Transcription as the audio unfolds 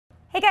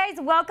guys,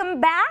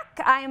 welcome back.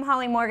 I am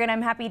Holly Morgan.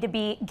 I'm happy to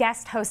be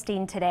guest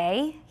hosting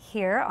today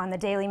here on the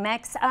Daily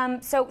Mix.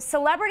 So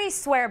celebrities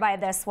swear by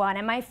this one,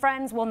 and my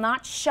friends will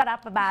not shut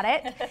up about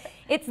it.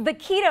 It's the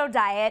keto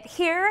diet.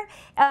 Here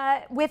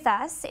with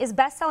us is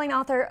best-selling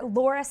author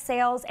Laura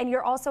Sales, and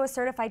you're also a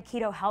certified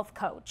keto health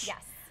coach.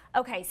 Yes.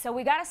 Okay, so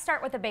we got to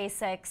start with the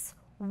basics.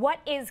 What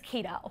is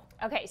keto?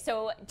 Okay,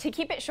 so to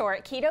keep it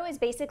short, keto is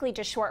basically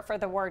just short for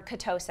the word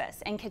ketosis.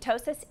 And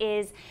ketosis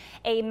is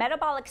a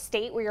metabolic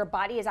state where your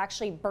body is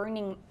actually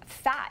burning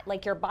fat,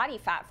 like your body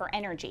fat, for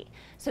energy.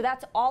 So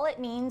that's all it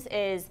means,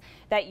 is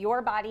that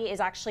your body is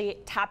actually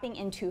tapping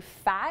into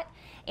fat,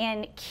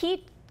 and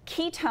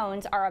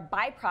ketones are a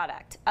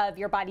byproduct of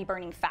your body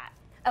burning fat.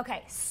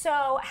 Okay,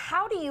 so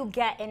how do you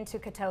get into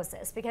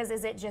ketosis? Because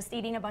is it just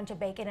eating a bunch of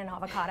bacon and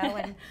avocado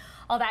and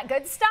all that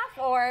good stuff,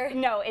 or?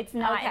 No, it's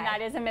not, Okay. and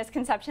that is a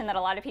misconception that a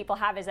lot of people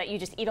have, is that you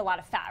just eat a lot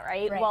of fat,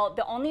 right? Well,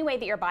 the only way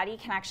that your body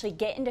can actually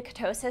get into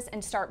ketosis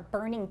and start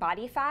burning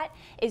body fat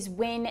is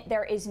when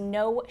there is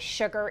no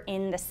sugar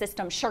in the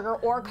system, sugar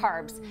or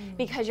carbs,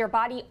 because your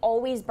body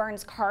always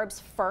burns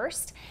carbs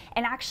first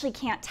and actually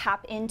can't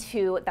tap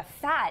into the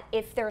fat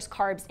if there's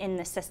carbs in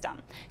the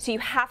system. So you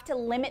have to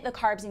limit the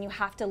carbs and you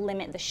have to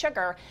limit the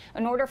sugar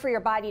in order for your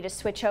body to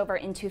switch over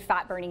into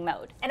fat burning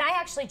mode. And I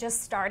actually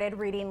just started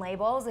reading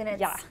labels, and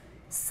it's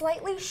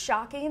slightly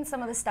shocking,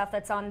 some of the stuff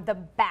that's on the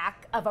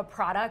back of a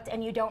product,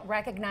 and you don't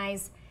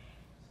recognize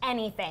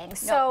anything. Nope.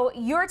 So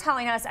you're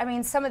telling us, I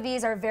mean, some of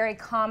these are very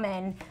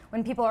common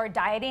when people are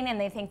dieting and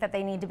they think that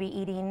they need to be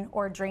eating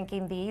or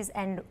drinking these,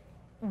 and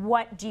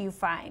what do you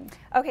find?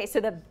 Okay, so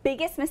the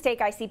biggest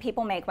mistake I see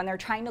people make when they're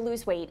trying to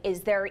lose weight is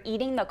they're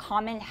eating the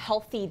common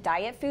healthy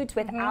diet foods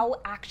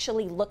without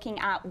actually looking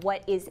at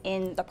what is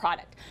in the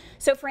product.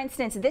 So for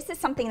instance, this is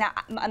something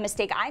that, a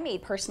mistake I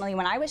made personally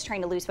when I was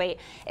trying to lose weight,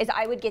 is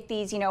I would get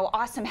these,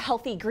 awesome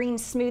healthy green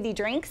smoothie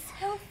drinks.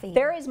 Healthy.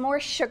 There is more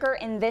sugar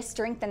in this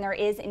drink than there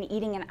is in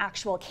eating an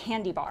actual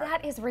candy bar.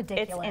 That is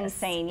ridiculous. It's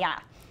insane, yeah.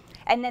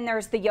 And then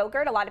there's the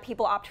yogurt. A lot of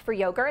people opt for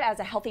yogurt as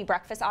a healthy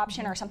breakfast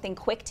option or something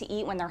quick to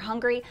eat when they're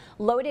hungry.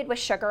 Loaded with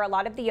sugar. A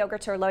lot of the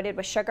yogurts are loaded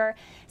with sugar.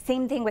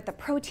 Same thing with the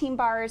protein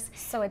bars.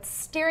 So it's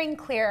steering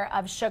clear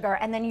of sugar.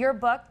 And then your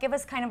book, give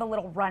us kind of a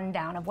little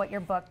rundown of what your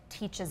book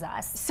teaches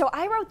us. So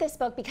I wrote this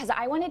book because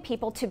I wanted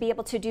people to be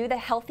able to do the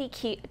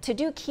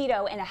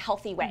keto in a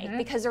healthy way,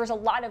 because there's a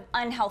lot of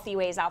unhealthy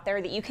ways out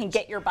there that you can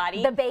get your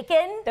body. The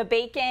bacon? The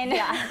bacon,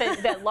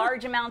 the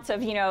large amounts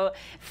of,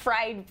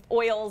 fried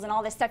oils and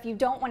all this stuff. You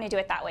don't want to do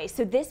it that way.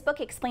 So this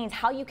book explains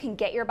how you can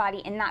get your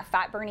body in that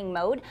fat burning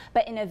mode,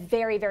 but in a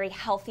very, very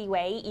healthy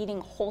way, eating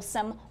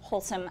wholesome,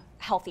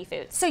 healthy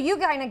foods. So you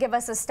kind of give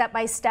us a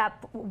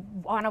step-by-step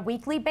on a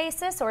weekly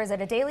basis, or is it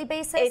a daily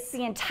basis? It's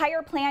the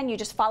entire plan. You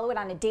just follow it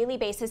on a daily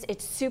basis.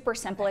 It's super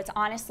simple. It's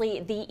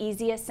honestly the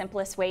easiest,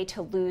 simplest way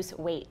to lose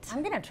weight.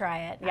 I'm gonna try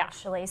it,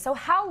 actually. So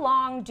how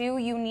long do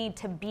you need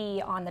to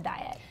be on the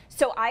diet?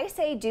 So I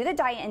say do the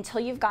diet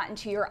until you've gotten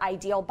to your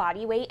ideal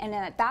body weight, and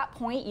then at that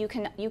point you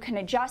can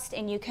adjust,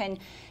 and you can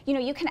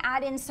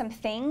add in some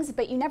things,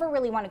 but you never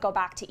really want to go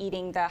back to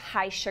eating the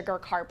high sugar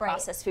carb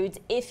processed foods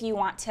if you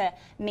want to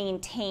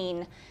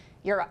maintain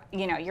your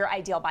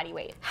ideal body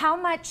weight. How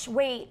much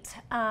weight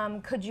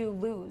could you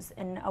lose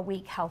in a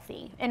week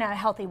in a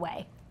healthy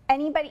way?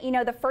 Anybody,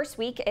 the first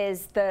week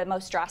is the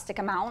most drastic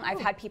amount.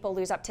 I've had people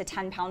lose up to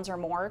 10 pounds or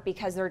more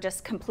because they're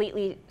just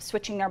completely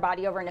switching their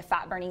body over into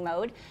fat burning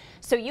mode.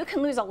 So you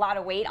can lose a lot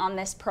of weight on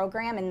this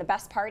program, and the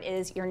best part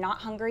is you're not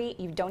hungry.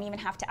 You don't even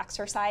have to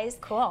exercise.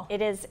 Cool. It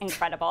is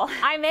incredible.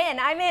 I'm in.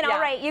 Yeah. All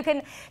right, you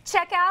can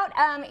check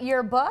out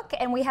your book,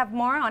 and we have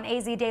more on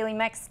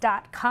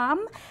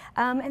azdailymix.com.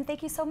 And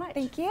thank you so much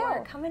Thank you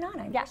for coming on.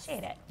 I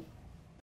appreciate it.